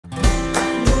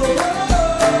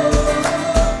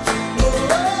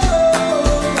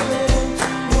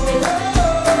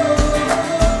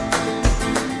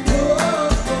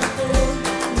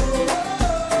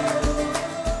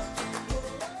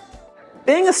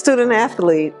student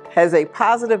athlete has a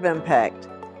positive impact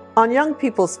on young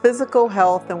people's physical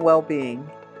health and well-being.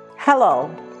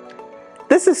 Hello,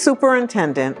 this is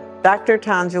Superintendent Dr.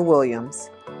 Tanja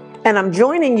Williams, and I'm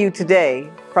joining you today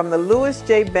from the Lewis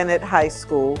J. Bennett High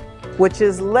School, which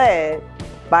is led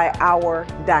by our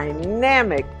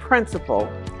dynamic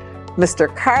principal,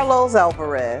 Mr. Carlos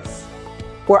Alvarez,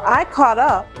 where I caught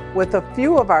up with a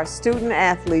few of our student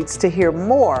athletes to hear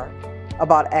more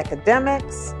about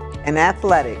academics and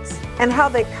athletics and how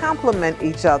they complement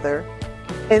each other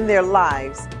in their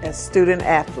lives as student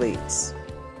athletes.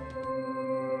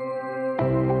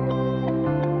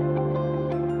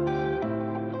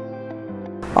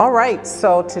 All right,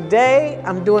 so today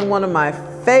I'm doing one of my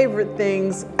favorite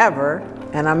things ever,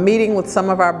 and I'm meeting with some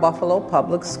of our Buffalo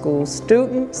Public School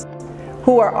students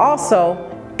who are also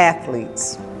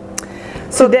athletes.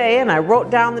 So today, and I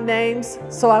wrote down the names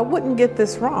so I wouldn't get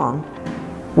this wrong,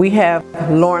 we have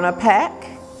Lorna Pack,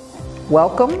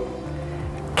 welcome.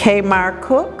 Kamar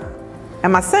Cook,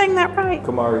 am I saying that right?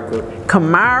 Kamari Cook.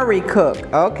 Kamari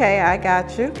Cook, okay, I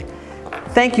got you.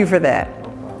 Thank you for that.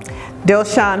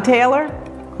 Dilshan Taylor,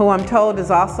 who I'm told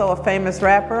is also a famous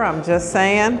rapper, I'm just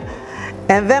saying.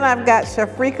 And then I've got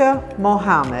Shafrika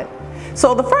Mohammed.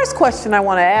 So the first question I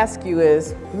want to ask you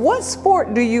is, what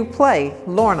sport do you play,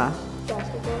 Lorna?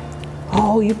 Basketball.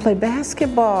 Oh, you play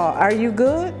basketball. Are you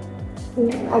good?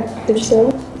 I think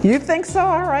so. You think so?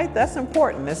 All right, that's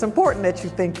important. It's important that you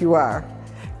think you are.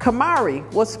 Kamari,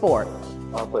 what sport?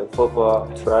 I play football,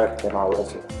 track, and I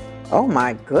wrestle. Oh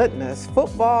my goodness,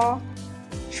 football,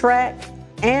 track,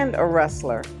 and a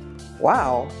wrestler.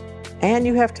 Wow, and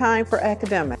you have time for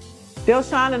academics.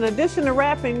 Dilshan, in addition to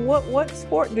rapping, what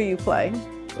sport do you play?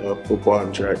 Football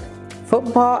and track.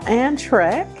 Football and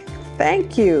track,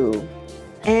 thank you.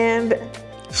 And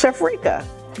Shafrika,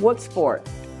 what sport?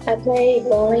 I play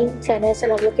bowling, tennis,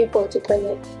 and I'm looking forward to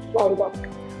playing volleyball.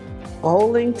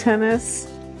 Bowling,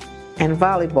 tennis, and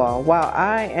volleyball. Wow,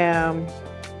 I am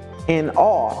in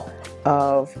awe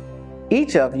of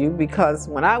each of you because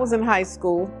when I was in high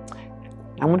school,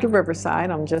 I went to Riverside,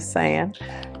 I'm just saying.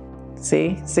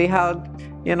 See how,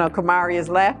 you know, Kamari is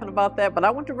laughing about that, but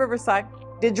I went to Riverside,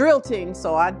 did drill team,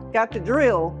 so I got to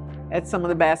drill at some of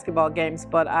the basketball games,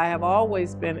 but I have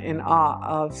always been in awe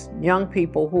of young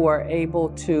people who are able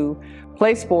to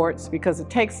play sports because it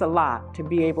takes a lot to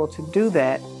be able to do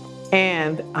that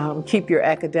and keep your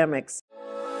academics.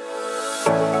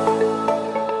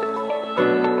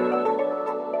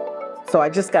 So I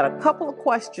just got a couple of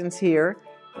questions here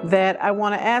that I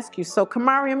want to ask you. So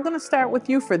Kamari, I'm going to start with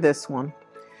you for this one.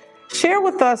 Share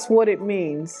with us what it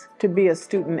means to be a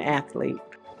student athlete.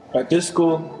 At this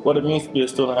school, what it means to be a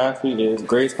student athlete is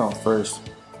grades come first.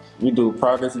 We do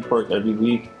progress reports every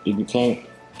week. If you can't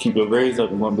keep your grades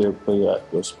up, you won't be able to play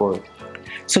your sport.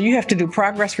 So you have to do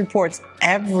progress reports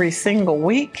every single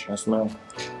week? Yes, ma'am.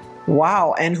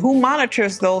 Wow, and who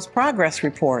monitors those progress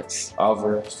reports?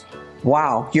 Alvarez.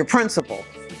 Wow, your principal.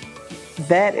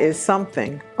 That is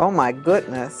something. Oh my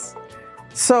goodness.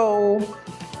 So,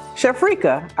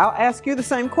 Shafrika, I'll ask you the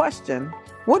same question.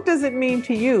 What does it mean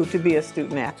to you to be a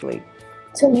student athlete?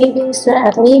 To me, being a student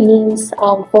athlete means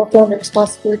fulfilling the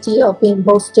responsibility of being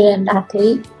both student and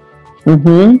athlete.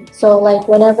 So, like,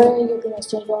 whenever you're being a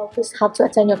student, you always have to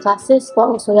attend your classes, but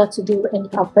also you have to do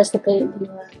and participate in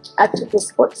your activity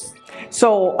sports.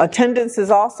 So, attendance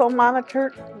is also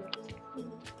monitored?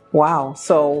 Wow,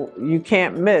 so you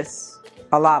can't miss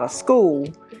a lot of school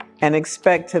and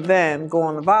expect to then go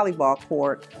on the volleyball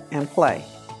court and play.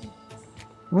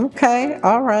 Okay,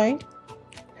 all right.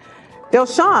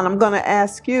 Dilshan, I'm going to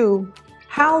ask you,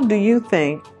 how do you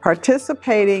think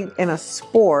participating in a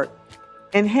sport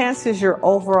enhances your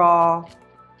overall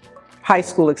high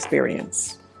school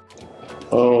experience?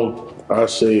 I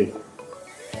say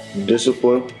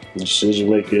discipline, decision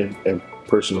making, and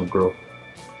personal growth.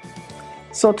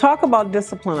 So talk about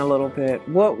discipline a little bit.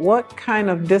 What kind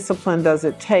of discipline does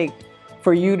it take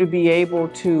for you to be able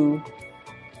to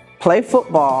play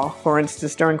football, for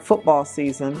instance, during football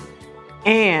season,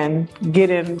 and get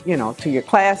in, you know, to your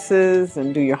classes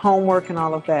and do your homework and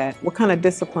all of that? What kind of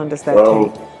discipline does that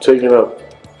take? Taking up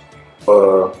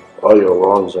all your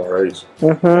wrongs and rights,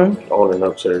 owning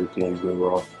up to everything you've been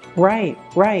wrong. Right,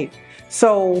 right.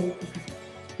 So,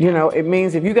 you know, it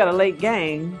means if you got a late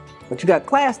game, but you got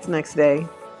class the next day,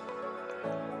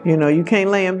 you know, you can't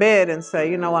lay in bed and say,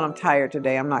 you know what, I'm tired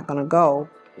today, I'm not going to go.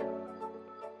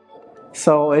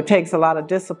 So it takes a lot of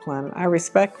discipline. I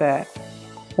respect that.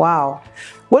 Wow.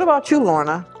 What about you,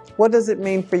 Lorna? What does it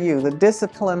mean for you, the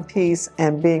discipline piece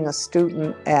and being a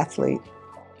student athlete?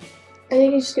 I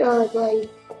think it's like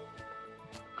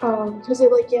Because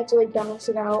you have to balance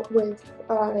it out with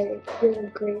your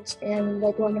grades and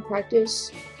going to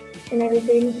practice and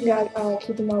everything. You gotta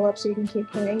keep them all up so you can keep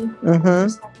playing.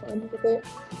 Just have fun with it.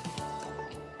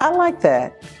 I like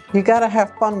that. You got to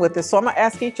have fun with it. So I'm going to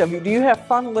ask each of you, do you have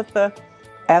fun with the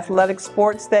athletic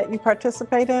sports that you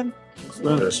participate in?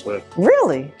 Yes, ma'am.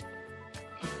 Really?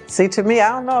 See, to me,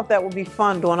 I don't know if that would be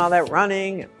fun doing all that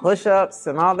running and push-ups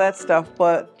and all that stuff,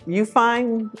 but you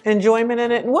find enjoyment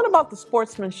in it. And what about the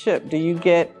sportsmanship? Do you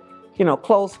get,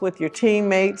 close with your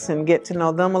teammates and get to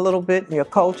know them a little bit and your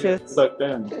coaches? It's like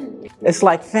family. It's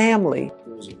like family. It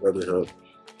was a brotherhood.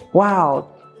 Wow.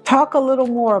 Talk a little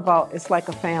more about it's like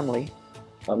a family.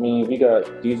 I mean, we got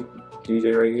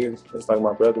DJ right here. It's like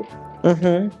my brother.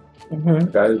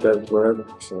 Guys that wherever.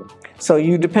 So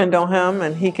you depend on him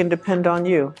and he can depend on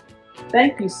you.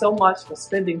 Thank you so much for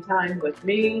spending time with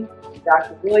me,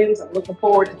 Dr. Williams. I'm looking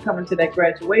forward to coming to that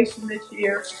graduation this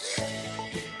year.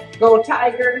 Go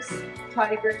Tigers.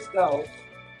 Tigers go.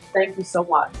 Thank you so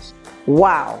much.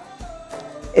 Wow.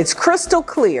 It's crystal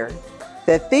clear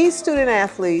that these student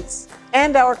athletes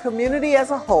and our community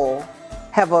as a whole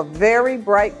have a very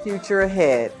bright future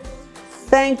ahead.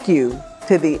 Thank you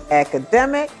to the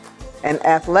academic and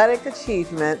athletic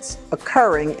achievements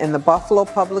occurring in the Buffalo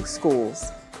Public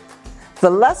Schools. The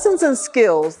lessons and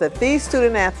skills that these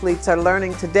student athletes are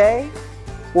learning today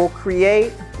will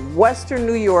create Western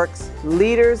New York's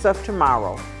leaders of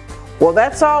tomorrow. Well,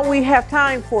 that's all we have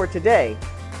time for today,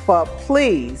 but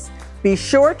please be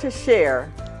sure to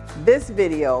share this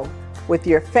video with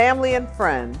your family and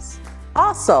friends.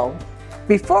 Also,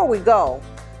 before we go,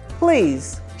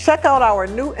 please check out our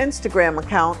new Instagram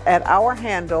account at our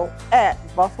handle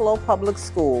 @Buffalo Public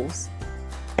Schools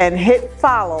and hit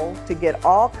follow to get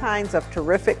all kinds of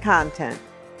terrific content.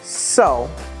 So,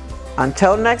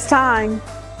 until next time,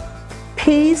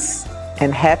 peace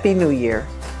and Happy New Year.